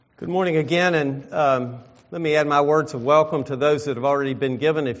Good morning again, and let me add my words of welcome to those that have already been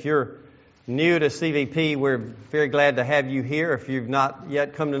given. If you're new to CVP, we're very glad to have you here. If you've not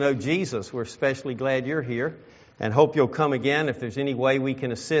yet come to know Jesus, we're especially glad you're here and hope you'll come again. If there's any way we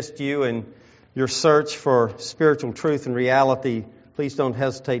can assist you in your search for spiritual truth and reality, please don't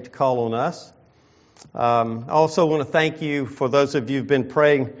hesitate to call on us. I also want to thank you for those of you who've been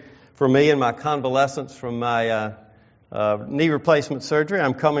praying for me in my convalescence from my knee replacement surgery.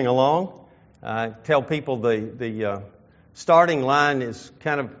 I'm coming along. I tell people the starting line is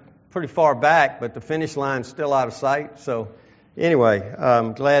kind of pretty far back, but the finish line's still out of sight. So anyway,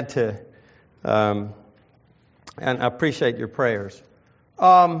 I'm glad to, and I appreciate your prayers.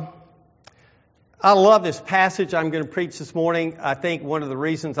 I love this passage I'm going to preach this morning. I think one of the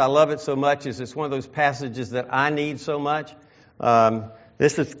reasons I love it so much is it's one of those passages that I need so much.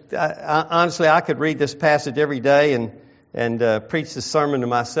 Honestly, I could read this passage every day and preach this sermon to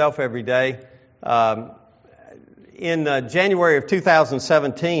myself every day. In January of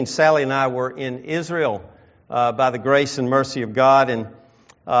 2017, Sally and I were in Israel by the grace and mercy of God. And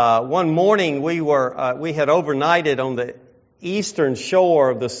one morning we had overnighted on the eastern shore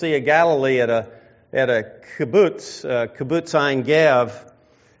of the Sea of Galilee at a kibbutz, Kibbutz Ein Gev.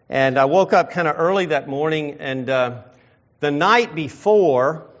 And I woke up kind of early that morning, and the night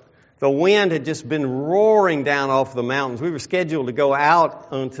before, the wind had just been roaring down off the mountains. We were scheduled to go out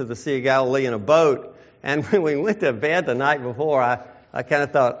onto the Sea of Galilee in a boat. And when we went to bed the night before, I kind of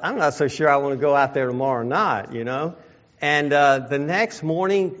thought, I'm not so sure I want to go out there tomorrow night, you know. And the next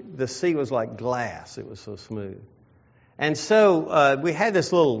morning, the sea was like glass. It was so smooth. And so we had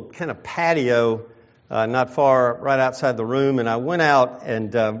this little kind of patio not far right outside the room. And I went out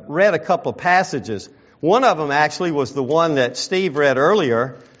and read a couple of passages. One of them actually was the one that Steve read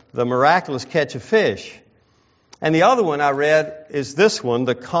earlier, the miraculous catch of fish. And the other one I read is this one,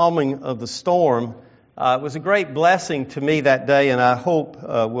 the calming of the storm. It was a great blessing to me that day, and I hope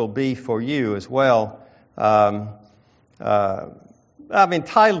will be for you as well. I've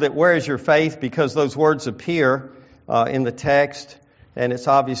entitled it, "Where is Your Faith?" because those words appear in the text, and it's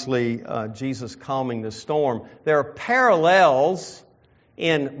obviously Jesus calming the storm. There are parallels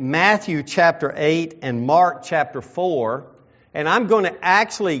in Matthew chapter 8 and Mark chapter 4, and I'm going to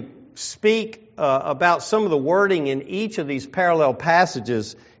actually speak about some of the wording in each of these parallel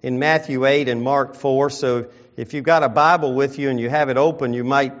passages in Matthew 8 and Mark 4. So if you've got a Bible with you and you have it open, you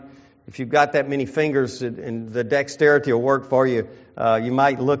might, if you've got that many fingers and the dexterity will work for you, you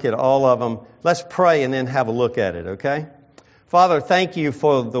might look at all of them. Let's pray and then have a look at it, okay? Father, thank you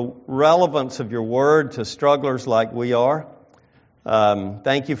for the relevance of your word to strugglers like we are.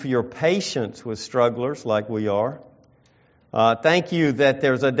 Thank you for your patience with strugglers like we are. Thank you that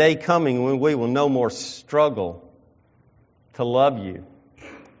there's a day coming when we will no more struggle to love you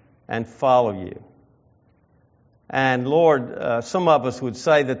and follow you. And Lord, some of us would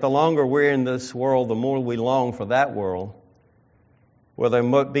say that the longer we're in this world, the more we long for that world, where there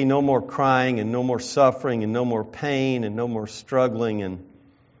might be no more crying and no more suffering and no more pain and no more struggling.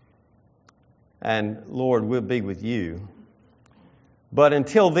 And Lord, we'll be with you. But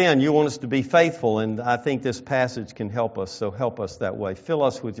until then, you want us to be faithful, and I think this passage can help us, so help us that way. Fill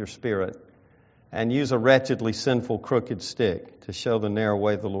us with your Spirit, and use a wretchedly sinful, crooked stick to show the narrow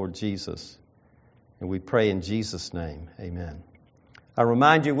way of the Lord Jesus. And we pray in Jesus' name, amen. I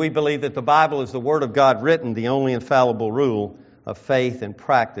remind you, we believe that the Bible is the Word of God written, the only infallible rule of faith and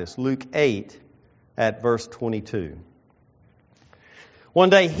practice. Luke 8 at verse 22. One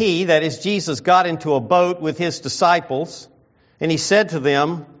day he, that is Jesus, got into a boat with his disciples, and he said to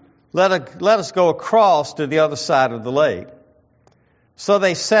them, let us go across to the other side of the lake. So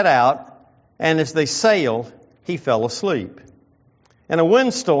they set out, and as they sailed, he fell asleep. And a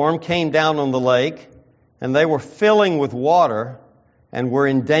windstorm came down on the lake, and they were filling with water and were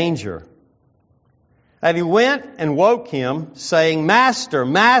in danger. And he went and woke him, saying, Master,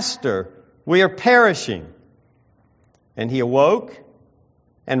 Master, we are perishing. And he awoke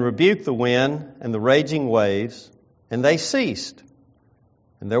and rebuked the wind and the raging waves, and they ceased,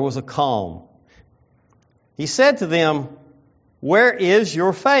 and there was a calm. He said to them, Where is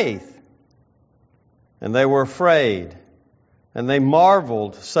your faith? And they were afraid, and they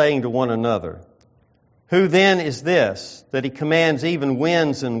marveled, saying to one another, Who then is this, that he commands even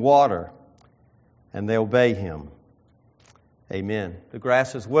winds and water, and they obey him? Amen. The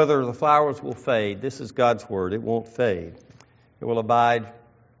grasses wither, the flowers will fade. This is God's word. It won't fade. It will abide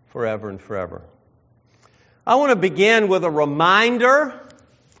forever and forever. I want to begin with a reminder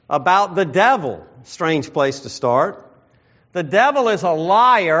about the devil. Strange place to start. The devil is a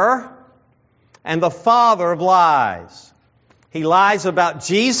liar and the father of lies. He lies about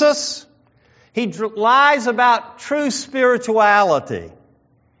Jesus. He lies about true spirituality.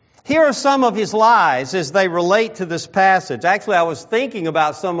 Here are some of his lies as they relate to this passage. Actually, I was thinking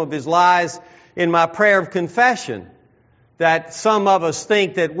about some of his lies in my prayer of confession. That some of us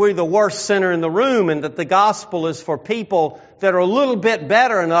think that we're the worst sinner in the room and that the gospel is for people that are a little bit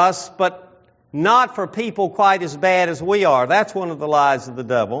better than us, but not for people quite as bad as we are. That's one of the lies of the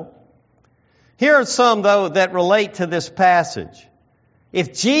devil. Here are some, though, that relate to this passage.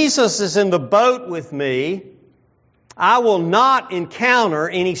 If Jesus is in the boat with me, I will not encounter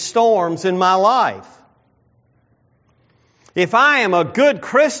any storms in my life. If I am a good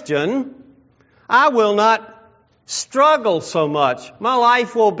Christian, I will not struggle so much. My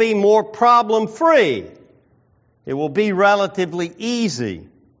life will be more problem-free. It will be relatively easy.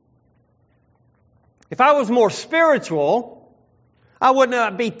 If I was more spiritual, I would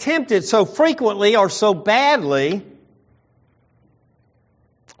not be tempted so frequently or so badly.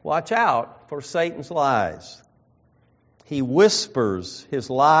 Watch out for Satan's lies. He whispers his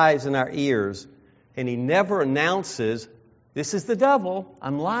lies in our ears, and he never announces, "This is the devil.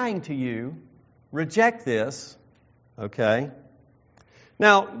 I'm lying to you. Reject this." Okay?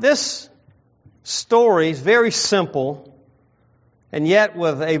 Now, this story is very simple, and yet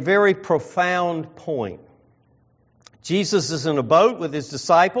with a very profound point. Jesus is in a boat with his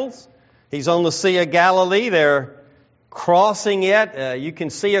disciples. He's on the Sea of Galilee. They're crossing it. You can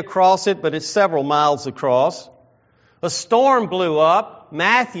see across it, but it's several miles across. A storm blew up.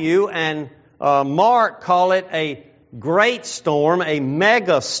 Matthew and Mark call it a great storm, a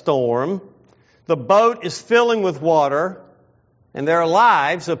mega storm. The boat is filling with water, and their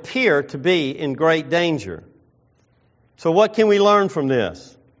lives appear to be in great danger. So what can we learn from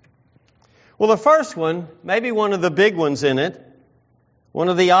this? Well, the first one, maybe one of the big ones in it, one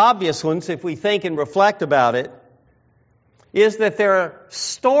of the obvious ones if we think and reflect about it, is that there are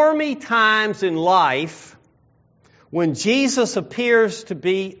stormy times in life when Jesus appears to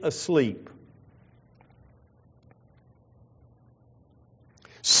be asleep.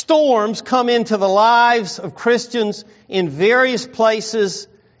 Storms come into the lives of Christians in various places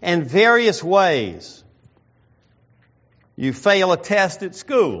and various ways. You fail a test at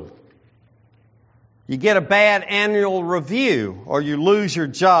school. You get a bad annual review, or you lose your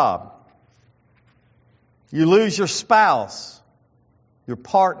job. You lose your spouse, your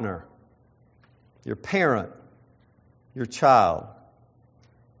partner, your parent, your child.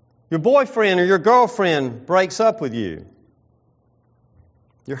 Your boyfriend or your girlfriend breaks up with you.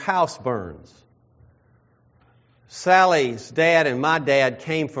 Your house burns. Sally's dad and my dad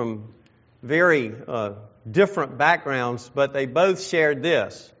came from very different backgrounds, but they both shared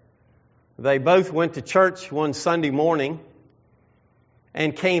this. They both went to church one Sunday morning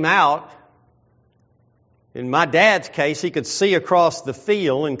and came out. In my dad's case, he could see across the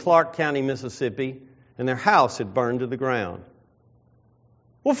field in Clark County, Mississippi, and their house had burned to the ground.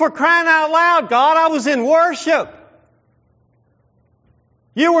 Well, for crying out loud, God, I was in worship.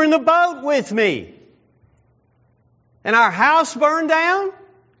 You were in the boat with me. And our house burned down?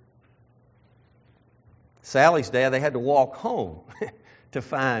 Sally's dad, they had to walk home to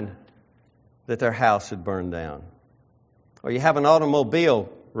find that their house had burned down. Or you have an automobile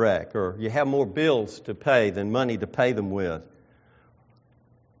wreck, or you have more bills to pay than money to pay them with.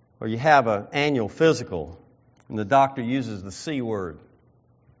 Or you have an annual physical, and the doctor uses the C word.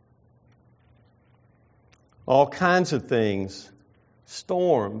 All kinds of things.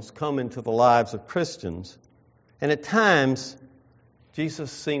 Storms come into the lives of Christians, and at times,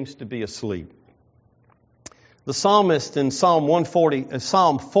 Jesus seems to be asleep. The psalmist in Psalm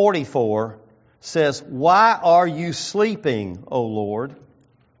 44 says, "Why are you sleeping, O Lord?"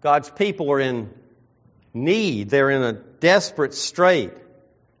 God's people are in need. They're in a desperate strait.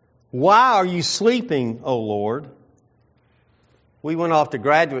 Why are you sleeping, O Lord? We went off to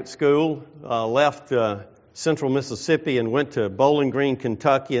graduate school, left Central Mississippi and went to Bowling Green,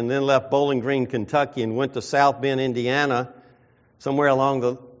 Kentucky, and then left Bowling Green, Kentucky and went to South Bend, Indiana. Somewhere along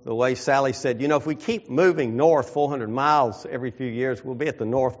the way, Sally said, if we keep moving north 400 miles every few years, we'll be at the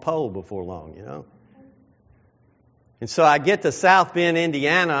North Pole before long, And so I get to South Bend,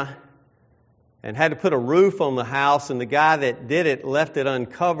 Indiana, and had to put a roof on the house, and the guy that did it left it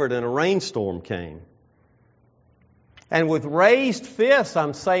uncovered, and a rainstorm came. And with raised fists,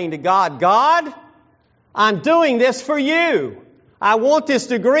 I'm saying to God, God, I'm doing this for you. I want this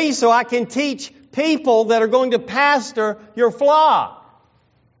degree so I can teach people that are going to pastor your flock.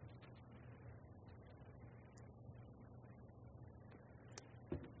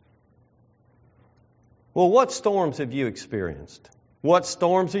 Well, what storms have you experienced? What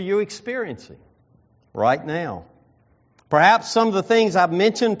storms are you experiencing right now? Perhaps some of the things I've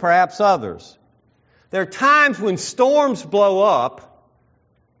mentioned, perhaps others. There are times when storms blow up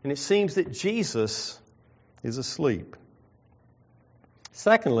and it seems that Jesus is asleep.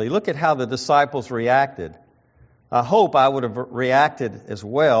 Secondly, look at how the disciples reacted. I hope I would have reacted as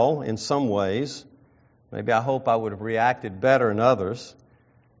well in some ways. Maybe I hope I would have reacted better in others.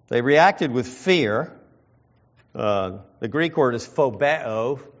 They reacted with fear. The Greek word is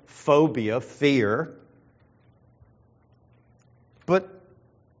phobeo, phobia, fear. But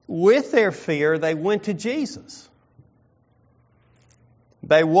with their fear, they went to Jesus.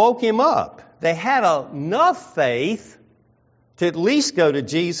 They woke him up. They had enough faith to at least go to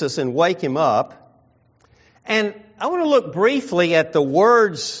Jesus and wake him up. And I want to look briefly at the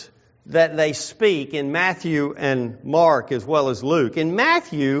words that they speak in Matthew and Mark as well as Luke. In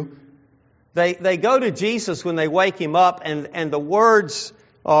Matthew, they go to Jesus when they wake him up, and the words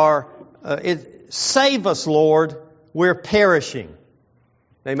are, "Save us, Lord, we're perishing."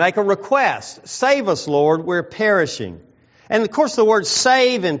 They make a request. "Save us, Lord, we're perishing." And of course the word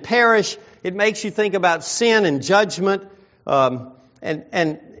save and perish, it makes you think about sin and judgment. And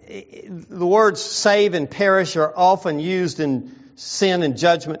the words save and perish are often used in sin and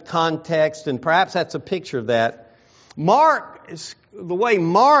judgment context, and perhaps that's a picture of that. The way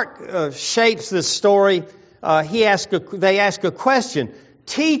Mark shapes this story, they ask a question.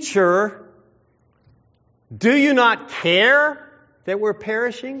 "Teacher, do you not care that we're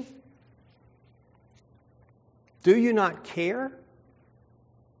perishing? Do you not care?"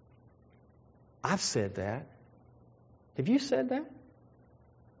 I've said that. Have you said that?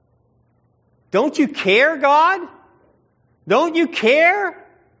 Don't you care, God? Don't you care?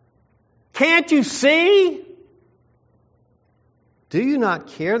 Can't you see? Do you not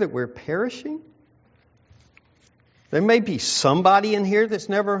care that we're perishing? There may be somebody in here that's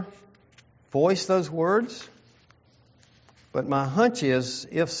never voiced those words, but my hunch is,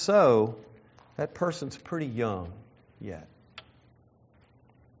 if so, that person's pretty young yet.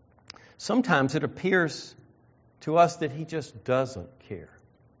 Sometimes it appears to us that he just doesn't care.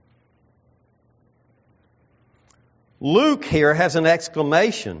 Luke here has an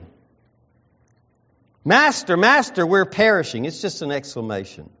exclamation. "Master, Master, we're perishing." It's just an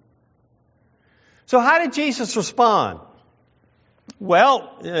exclamation. So how did Jesus respond?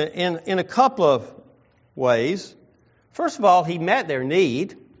 Well, in a couple of ways. First of all, he met their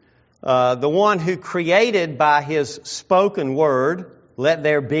need. The one who created by his spoken word, "Let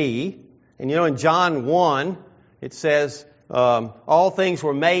there be." And in John 1, it says, all things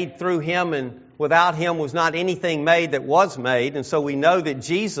were made through him, and without him was not anything made that was made. And so we know that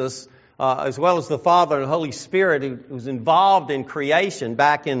Jesus, as well as the Father and the Holy Spirit, was involved in creation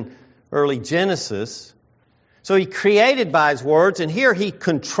back in early Genesis. So he created by his words, and here he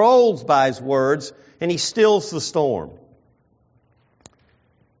controls by his words, and he stills the storm.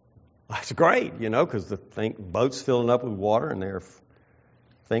 That's great, because the boat's filling up with water, and they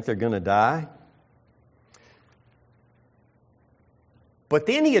think they're going to die. But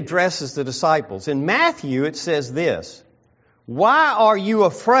then he addresses the disciples. In Matthew, it says this, "Why are you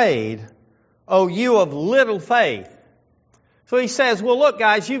afraid, O you of little faith?" So he says, well, look,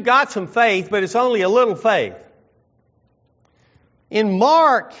 guys, you've got some faith, but it's only a little faith. In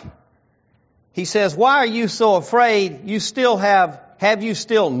Mark, he says, "Why are you so afraid? You still have you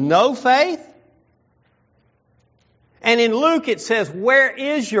still no faith?" And in Luke, it says, "Where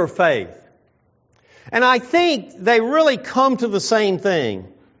is your faith?" And I think they really come to the same thing.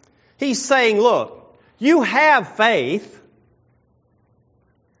 He's saying, look, you have faith.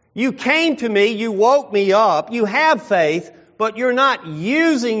 You came to me, you woke me up, you have faith, but you're not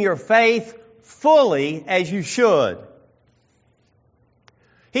using your faith fully as you should.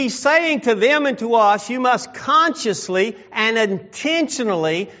 He's saying to them and to us, you must consciously and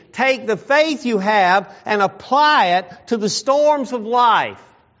intentionally take the faith you have and apply it to the storms of life,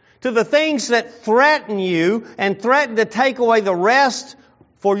 to the things that threaten you and threaten to take away the rest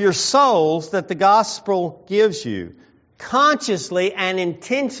for your souls that the gospel gives you. Consciously and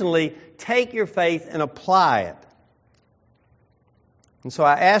intentionally take your faith and apply it. And so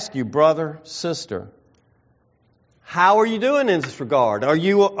I ask you, brother, sister, how are you doing in this regard? Are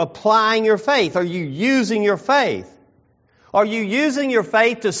you applying your faith? Are you using your faith? Are you using your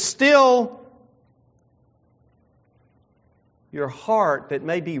faith to still your heart that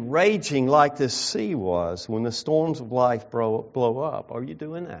may be raging like this sea was when the storms of life blow up? Are you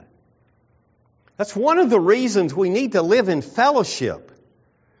doing that? That's one of the reasons we need to live in fellowship,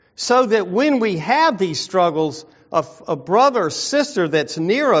 so that when we have these struggles, a brother or sister that's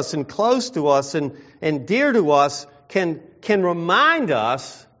near us and close to us and dear to us can remind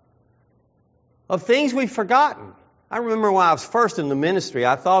us of things we've forgotten, I remember when I was first in the ministry,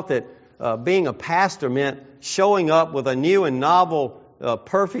 I thought that being a pastor meant showing up with a new and novel,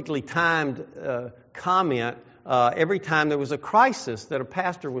 perfectly timed comment every time there was a crisis that a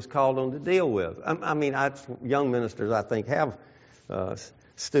pastor was called on to deal with. I mean, young ministers, I think, have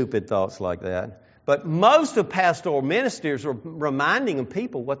stupid thoughts like that. But most of pastoral ministers are reminding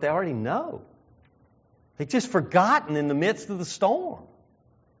people what they already know. They've just forgotten in the midst of the storm.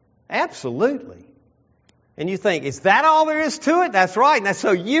 Absolutely. And you think, is that all there is to it? That's right. Now,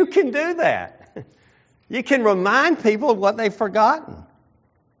 so you can do that. You can remind people of what they've forgotten.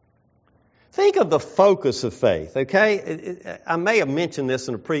 Think of the focus of faith, okay? I may have mentioned this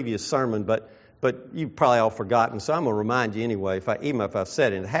in a previous sermon, but you've probably all forgotten, so I'm going to remind you anyway, even if I've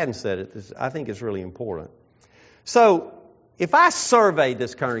said it and hadn't said it, I think it's really important. So, if I surveyed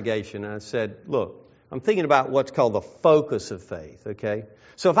this congregation and I said, look, I'm thinking about what's called the focus of faith, okay?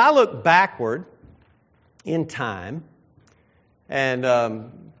 So if I look backward in time, and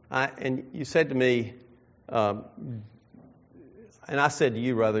you said to me, and I said to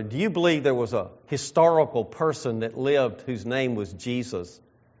you rather, do you believe there was a historical person that lived whose name was Jesus?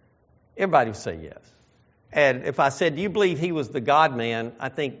 Everybody would say yes. And if I said, do you believe he was the God-man? I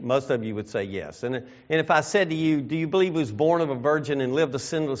think most of you would say yes. And if I said to you, do you believe he was born of a virgin and lived a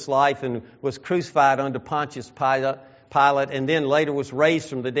sinless life and was crucified under Pontius Pilate and then later was raised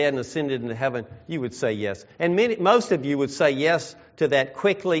from the dead and ascended into heaven, you would say yes. And most of you would say yes to that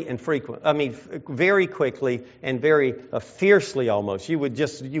quickly and very quickly and very fiercely almost. You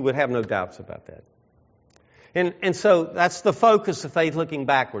would have no doubts about that. And so that's the focus of faith, looking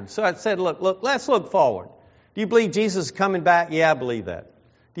backwards. So I said, look, let's look forward. Do you believe Jesus is coming back? Yeah, I believe that.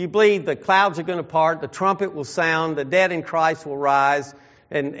 Do you believe the clouds are going to part, the trumpet will sound, the dead in Christ will rise,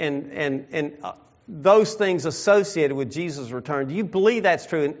 and those things associated with Jesus' return? Do you believe that's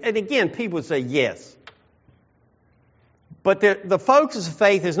true? And again, people would say yes. But the focus of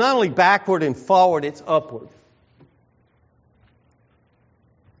faith is not only backward and forward, it's upward.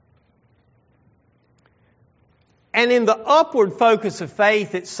 And in the upward focus of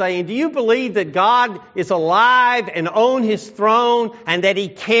faith, it's saying, do you believe that God is alive and on His throne and that He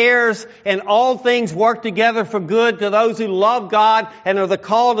cares and all things work together for good to those who love God and are the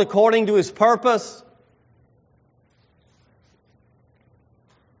called according to His purpose?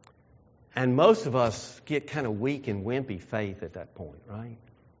 And most of us get kind of weak and wimpy faith at that point, right?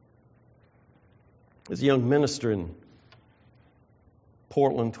 As a young minister in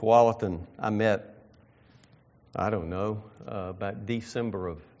Portland, Tualatin, I met, about December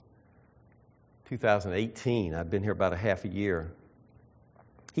of 2018. I'd been here about a half a year.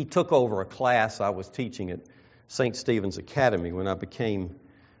 He took over a class I was teaching at St. Stephen's Academy when I became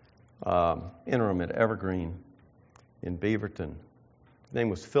interim at Evergreen in Beaverton. His name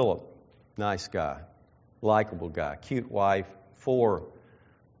was Philip. Nice guy, likable guy, cute wife, 4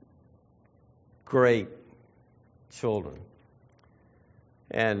 great children.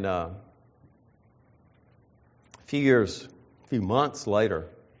 And a few months later,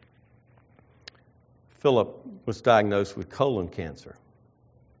 Philip was diagnosed with colon cancer.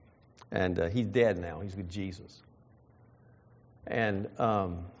 And he's dead now. He's with Jesus. And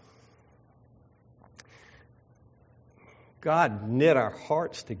God knit our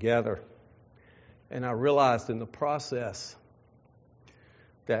hearts together. And I realized in the process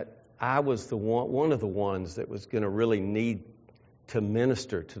that I was one of the ones that was going to really need to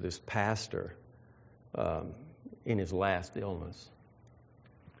minister to this pastor in his last illness.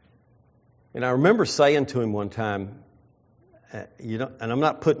 And I remember saying to him one time, and I'm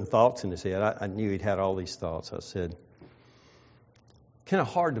not putting thoughts in his head. I knew he'd had all these thoughts. I said, kind of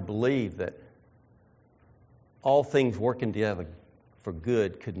hard to believe that all things working together for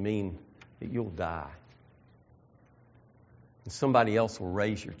good could mean that you'll die. And somebody else will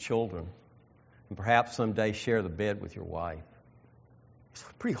raise your children and perhaps someday share the bed with your wife. It's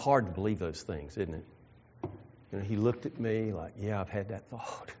pretty hard to believe those things, isn't it? And he looked at me like, yeah, I've had that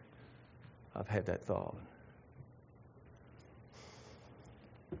thought. I've had that thought.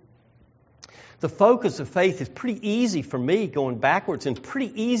 The focus of faith is pretty easy for me going backwards and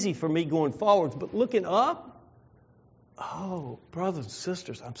pretty easy for me going forwards. But looking up, oh, brothers and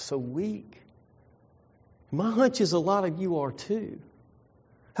sisters, I'm so weak. My hunch is a lot of you are too.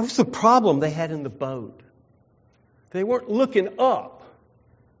 That was the problem they had in the boat. They weren't looking up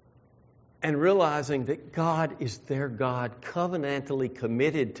and realizing that God is their God, covenantally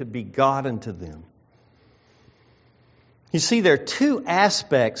committed to be God unto them. You see, there are 2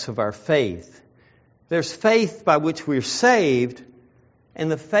 aspects of our faith. There's faith by which we're saved,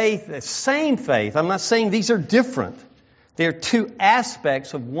 and the same faith. I'm not saying these are different. There are 2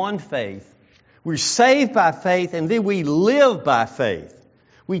 aspects of one faith We're saved by faith, and then we live by faith.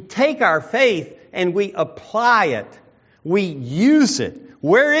 We take our faith and we apply it. We use it.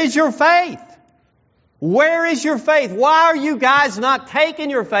 Where is your faith? Where is your faith? Why are you guys not taking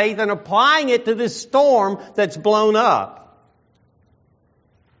your faith and applying it to this storm that's blown up?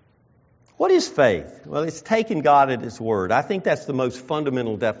 What is faith? Well, it's taking God at His word. I think that's the most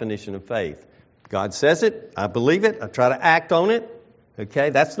fundamental definition of faith. God says it, I believe it, I try to act on it. Okay,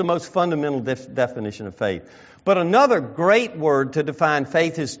 that's the most fundamental definition of faith. But another great word to define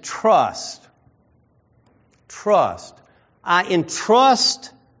faith is trust. Trust. I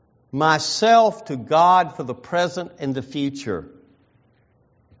entrust myself to God for the present and the future.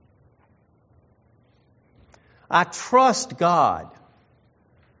 I trust God.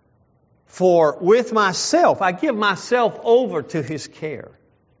 For with myself, I give myself over to His care.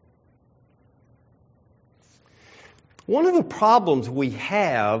 One of the problems we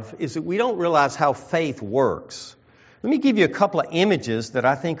have is that we don't realize how faith works. Let me give you a couple of images that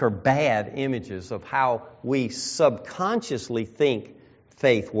I think are bad images of how we subconsciously think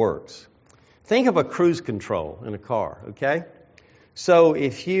faith works. Think of a cruise control in a car, okay? So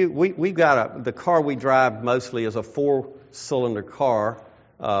if we've got the car we drive mostly is a 4-cylinder car.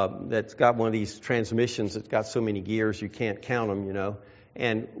 That's got one of these transmissions that's got so many gears you can't count them, you know.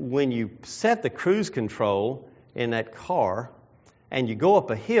 And when you set the cruise control in that car and you go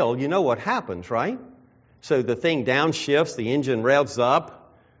up a hill, you know what happens, right? So the thing downshifts, the engine revs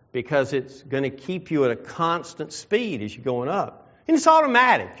up because it's going to keep you at a constant speed as you're going up. And it's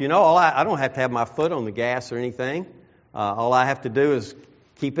automatic, you know. I don't have to have my foot on the gas or anything. All I have to do is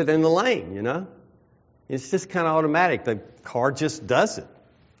keep it in the lane, you know. It's just kind of automatic. The car just does it.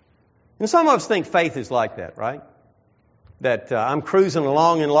 And some of us think faith is like that, right? That I'm cruising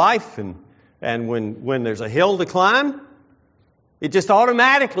along in life, and when there's a hill to climb, it just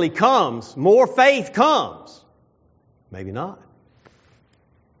automatically comes. More faith comes. Maybe not.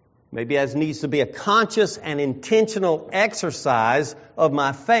 Maybe there needs to be a conscious and intentional exercise of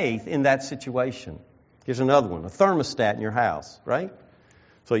my faith in that situation. Here's another one, a thermostat in your house, right?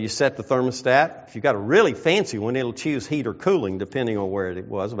 So you set the thermostat. If you've got a really fancy one, it'll choose heat or cooling depending on where it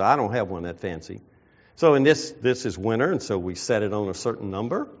was, but I don't have one that fancy. So in this is winter, and so we set it on a certain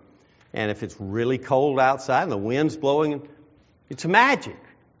number. And if it's really cold outside and the wind's blowing, it's magic.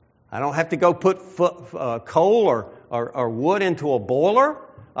 I don't have to go put coal or wood into a boiler.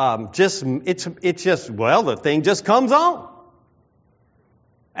 The thing just comes on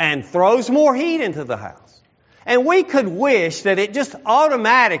and throws more heat into the house. And we could wish that it just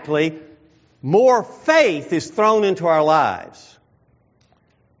automatically, more faith is thrown into our lives.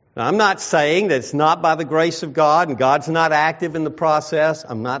 Now, I'm not saying that it's not by the grace of God and God's not active in the process.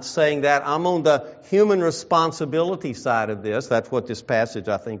 I'm not saying that. I'm on the human responsibility side of this. That's what this passage,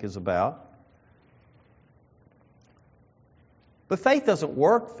 I think, is about. But faith doesn't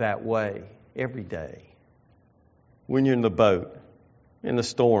work that way every day when you're in the boat and the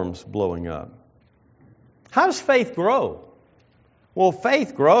storm's blowing up. How does faith grow? Well,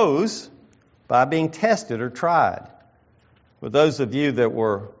 faith grows by being tested or tried. For those of you that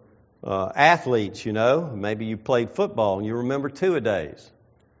were athletes, you know, maybe you played football and you remember two-a-days.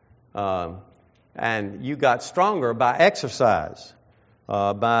 And you got stronger by exercise,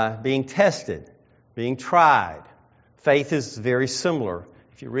 by being tested, being tried. Faith is very similar.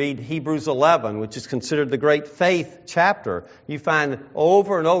 If you read Hebrews 11, which is considered the great faith chapter, you find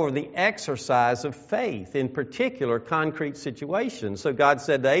over and over the exercise of faith in particular concrete situations. So God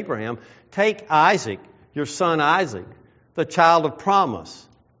said to Abraham, take Isaac, your son Isaac, the child of promise,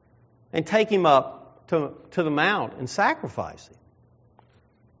 and take him up to the mount and sacrifice him.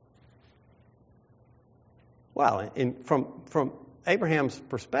 Well, from Abraham's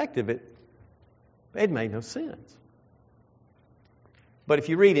perspective, it made no sense. But if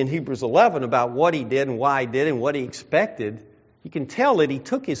you read in Hebrews 11 about what he did and why he did and what he expected, you can tell that he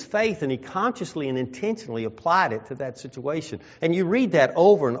took his faith and he consciously and intentionally applied it to that situation. And you read that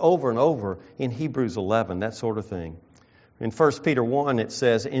over and over and over in Hebrews 11, that sort of thing. In 1 Peter 1, it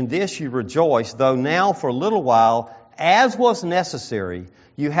says, in this you rejoice, though now for a little while, as was necessary,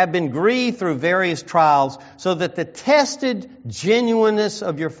 you have been grieved through various trials, so that the tested genuineness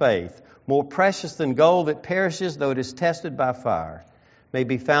of your faith, more precious than gold that perishes, though it is tested by fire, may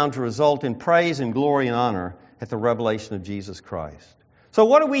be found to result in praise and glory and honor at the revelation of Jesus Christ. So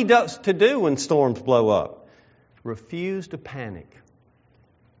what are we to do when storms blow up? Refuse to panic.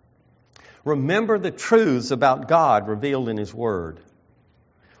 Remember the truths about God revealed in His Word.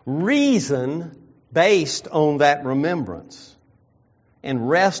 Reason based on that remembrance. And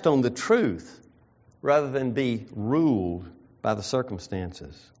rest on the truth rather than be ruled by the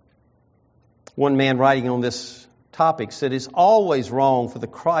circumstances. One man writing on this topic said, it's always wrong for the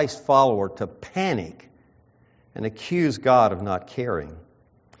Christ follower to panic and accuse God of not caring.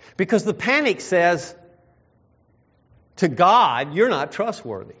 Because the panic says to God, you're not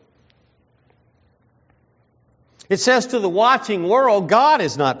trustworthy. It says to the watching world, God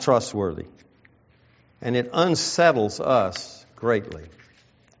is not trustworthy. And it unsettles us greatly.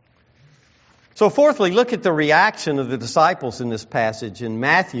 So fourthly, look at the reaction of the disciples in this passage. In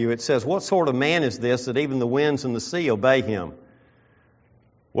Matthew, it says, what sort of man is this that even the winds and the sea obey him?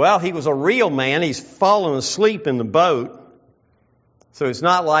 Well, he was a real man. He's fallen asleep in the boat. So it's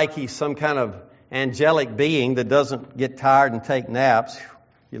not like he's some kind of angelic being that doesn't get tired and take naps.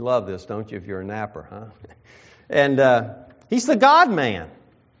 You love this, don't you, if you're a napper, huh? And he's the God-man.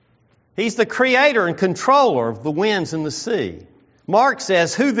 He's the creator and controller of the winds and the sea. Mark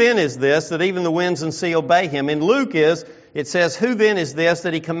says, who then is this that even the winds and sea obey him? In Luke it says, who then is this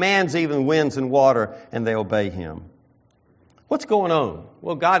that he commands even winds and water and they obey him? What's going on?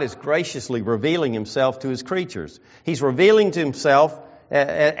 Well, God is graciously revealing himself to his creatures. He's revealing to himself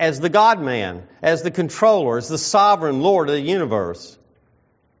as the God-man, as the controller, as the sovereign Lord of the universe.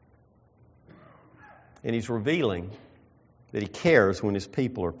 And he's revealing that he cares when his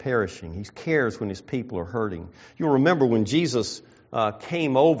people are perishing. He cares when his people are hurting. You'll remember when Jesus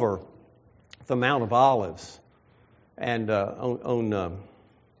came over the Mount of Olives and grief,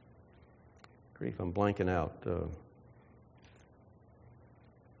 I'm blanking out.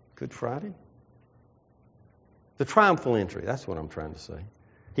 Good Friday? The triumphal entry, that's what I'm trying to say.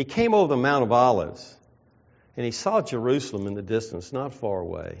 He came over the Mount of Olives and he saw Jerusalem in the distance, not far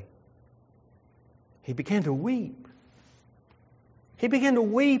away. He began to weep. He began to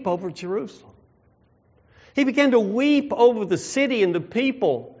weep over Jerusalem. He began to weep over the city and the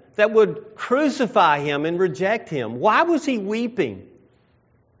people that would crucify him and reject him. Why was he weeping?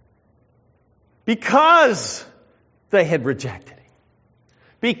 Because they had rejected him.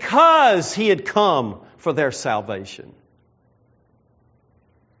 Because he had come for their salvation.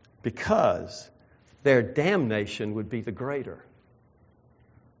 Because their damnation would be the greater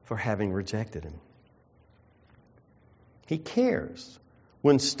for having rejected him. He cares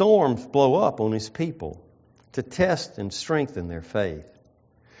when storms blow up on his people to test and strengthen their faith.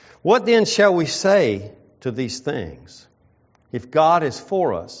 What then shall we say to these things? If God is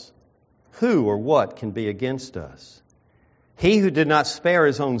for us, who or what can be against us? He who did not spare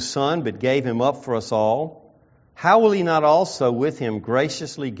his own Son, but gave him up for us all, how will he not also with him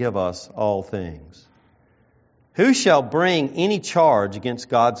graciously give us all things? Who shall bring any charge against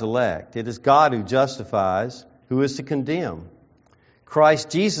God's elect? It is God who justifies. Who is to condemn? Christ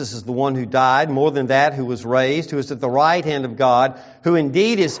Jesus is the one who died, more than that, who was raised, who is at the right hand of God, who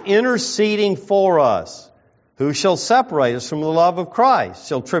indeed is interceding for us. Who shall separate us from the love of Christ?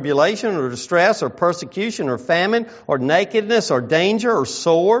 Shall tribulation or distress or persecution or famine or nakedness or danger or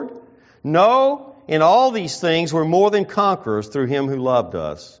sword? No, in all these things we're more than conquerors through him who loved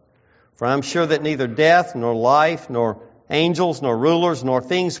us. For I'm sure that neither death nor life nor angels nor rulers nor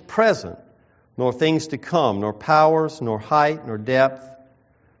things present nor things to come, nor powers, nor height, nor depth,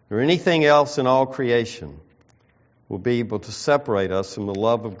 nor anything else in all creation will be able to separate us from the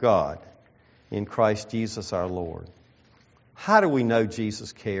love of God in Christ Jesus our Lord. How do we know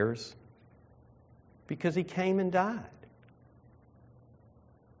Jesus cares? Because he came and died.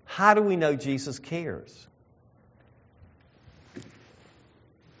 How do we know Jesus cares?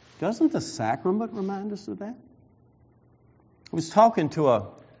 Doesn't the sacrament remind us of that? I was talking to a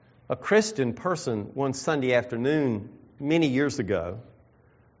Christian person one Sunday afternoon many years ago.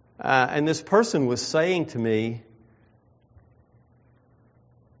 And this person was saying to me,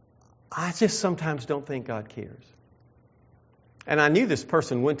 I just sometimes don't think God cares. And I knew this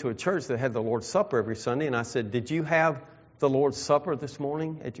person went to a church that had the Lord's Supper every Sunday. And I said, did you have the Lord's Supper this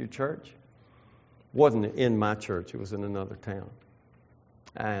morning at your church? It wasn't in my church. It was in another town.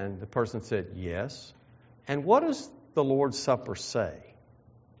 And the person said, yes. And what does the Lord's Supper say?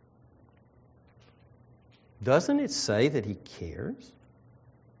 Doesn't it say that he cares?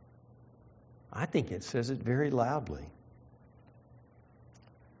 I think it says it very loudly.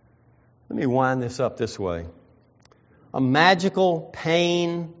 Let me wind this up this way. A magical,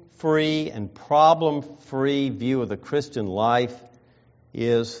 pain-free, and problem-free view of the Christian life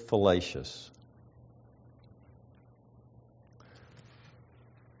is fallacious.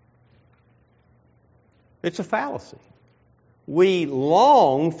 It's a fallacy. We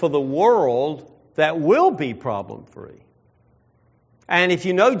long for the world that will be problem-free. And if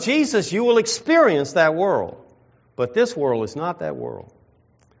you know Jesus, you will experience that world. But this world is not that world.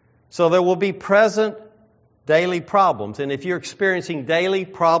 So there will be present daily problems. And if you're experiencing daily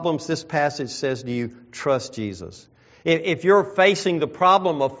problems, this passage says to you, trust Jesus. If you're facing the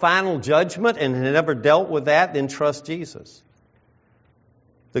problem of final judgment and have never dealt with that, then trust Jesus.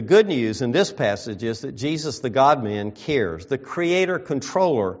 The good news in this passage is that Jesus, the God-man, cares. The Creator,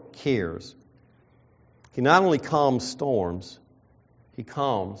 Controller, cares. He not only calms storms, He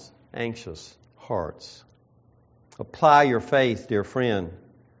calms anxious hearts. Apply your faith, dear friend,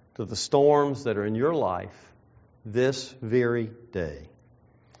 to the storms that are in your life this very day.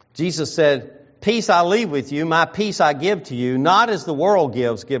 Jesus said, peace I leave with you, my peace I give to you, not as the world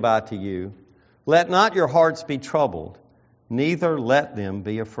gives, give I to you. Let not your hearts be troubled, neither let them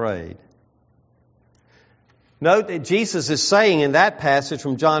be afraid. Note that Jesus is saying in that passage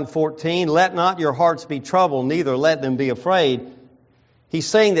from John 14, let not your hearts be troubled, neither let them be afraid. He's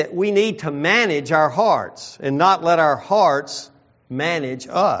saying that we need to manage our hearts and not let our hearts manage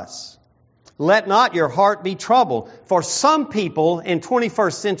us. Let not your heart be troubled. For some people in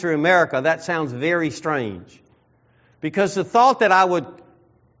 21st century America, that sounds very strange. Because the thought that I would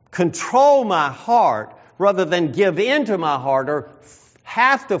control my heart rather than give in to my heart or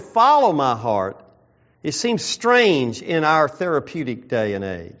have to follow my heart, it seems strange in our therapeutic day and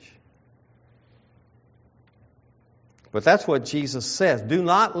age. But that's what Jesus says. Do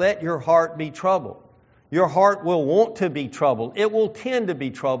not let your heart be troubled. Your heart will want to be troubled. It will tend to be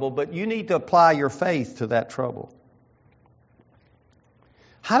troubled, but you need to apply your faith to that trouble.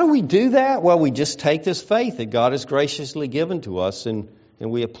 How do we do that? Well, we just take this faith that God has graciously given to us and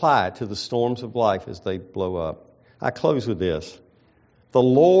we apply it to the storms of life as they blow up. I close with this. The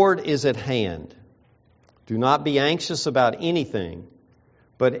Lord is at hand. Do not be anxious about anything,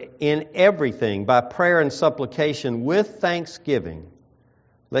 but in everything, by prayer and supplication with thanksgiving,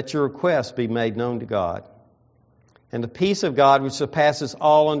 let your requests be made known to God. And the peace of God, which surpasses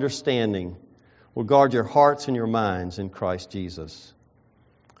all understanding, will guard your hearts and your minds in Christ Jesus.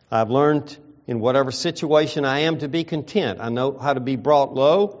 I've learned in whatever situation I am to be content. I know how to be brought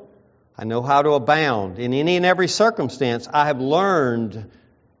low. I know how to abound. In any and every circumstance, I have learned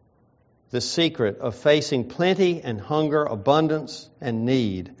the secret of facing plenty and hunger, abundance and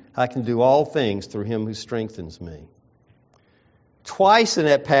need. I can do all things through Him who strengthens me. Twice in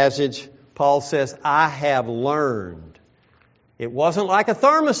that passage, Paul says, I have learned. It wasn't like a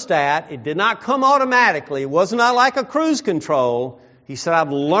thermostat. It did not come automatically. It was not like a cruise control. He said,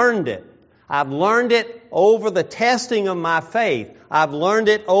 I've learned it. I've learned it over the testing of my faith. I've learned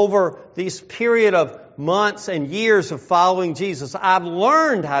it over this period of months and years of following Jesus. I've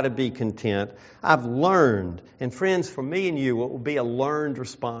learned how to be content. I've learned. And friends, for me and you, it will be a learned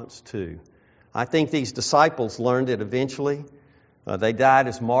response too. I think these disciples learned it eventually. They died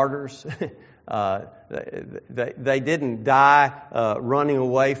as martyrs. They didn't die running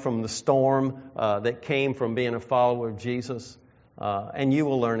away from the storm that came from being a follower of Jesus. And you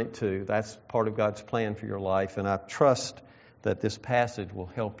will learn it too. That's part of God's plan for your life. And I trust that this passage will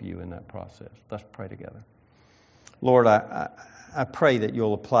help you in that process. Let's pray together. Lord, I pray that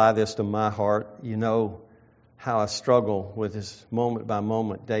you'll apply this to my heart. You know how I struggle with this moment by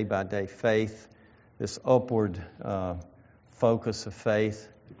moment, day by day faith, this upward focus of faith.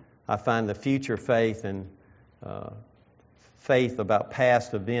 I find the future faith and faith about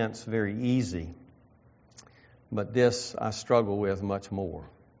past events very easy. But this I struggle with much more.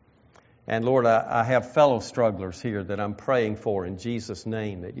 And Lord, I have fellow strugglers here that I'm praying for in Jesus'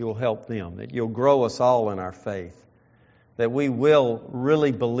 name, that you'll help them, that you'll grow us all in our faith, that we will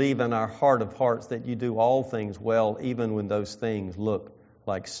really believe in our heart of hearts that you do all things well, even when those things look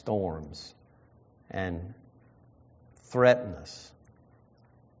like storms and threaten us,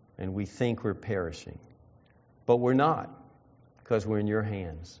 and we think we're perishing. But we're not, because we're in your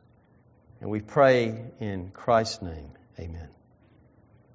hands. And we pray in Christ's name. Amen.